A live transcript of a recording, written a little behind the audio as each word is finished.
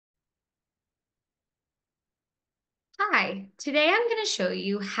Hi, today I'm going to show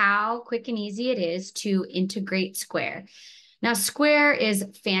you how quick and easy it is to integrate Square. Now, Square is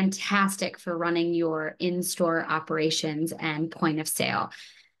fantastic for running your in-store operations and point of sale.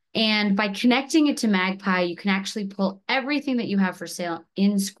 And by connecting it to MAGPIE, you can actually pull everything that you have for sale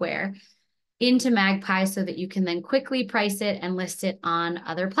in Square into MAGPIE so that you can then quickly price it and list it on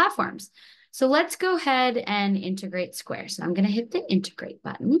other platforms. So let's go ahead and integrate Square. So I'm going to hit the integrate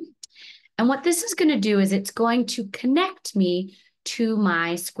button. And what this is going to do is it's going to connect me to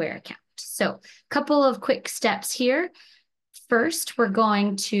my Square account. So a couple of quick steps here. First, we're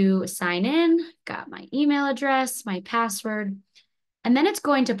going to sign in, got my email address, my password, and then it's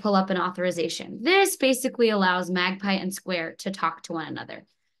going to pull up an authorization. This basically allows MAGPIE and Square to talk to one another.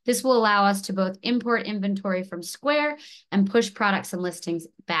 This will allow us to both import inventory from Square and push products and listings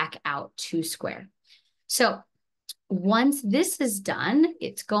back out to Square. So once this is done,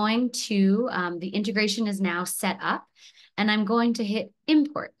 it's going to, the integration is now set up, and I'm going to hit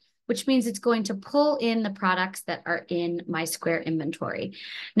import, which means it's going to pull in the products that are in my Square inventory.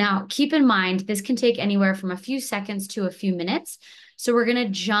 Now, keep in mind, this can take anywhere from a few seconds to a few minutes. So we're going to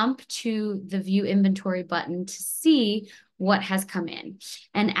jump to the view inventory button to see what has come in.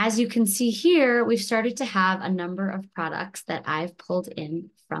 And as you can see here, we've started to have a number of products that I've pulled in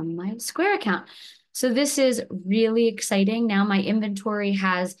from my Square account. So this is really exciting. Now my inventory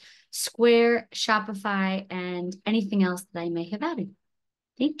has Square, Shopify, and anything else that I may have added.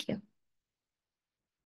 Thank you.